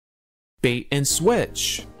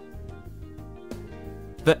Bait-and-switch.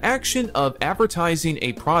 The action of advertising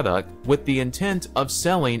a product with the intent of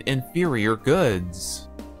selling inferior goods.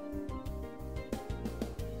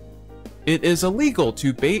 It is illegal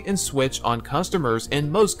to bait and switch on customers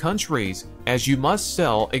in most countries, as you must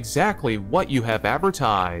sell exactly what you have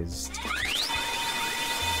advertised.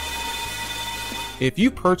 If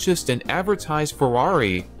you purchased an advertised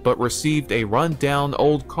Ferrari but received a run-down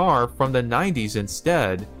old car from the 90s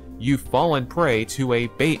instead, you've fallen prey to a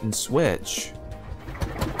bait and switch.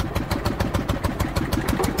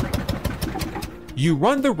 You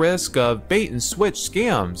run the risk of bait and switch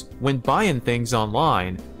scams when buying things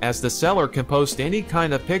online, as the seller can post any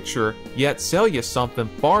kind of picture yet sell you something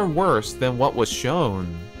far worse than what was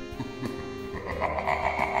shown.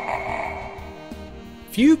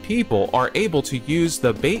 Few people are able to use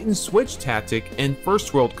the bait and switch tactic in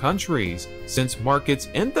first world countries, since markets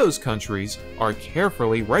in those countries are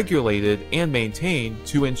carefully regulated and maintained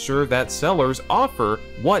to ensure that sellers offer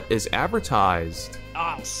what is advertised.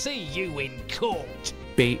 I'll see you in court.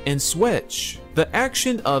 Bait and switch. The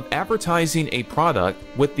action of advertising a product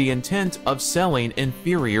with the intent of selling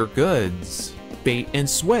inferior goods. Bait and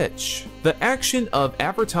switch. The action of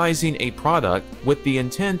advertising a product with the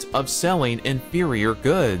intent of selling inferior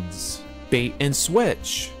goods. Bait and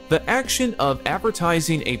switch. The action of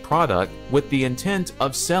advertising a product with the intent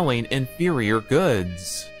of selling inferior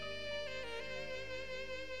goods.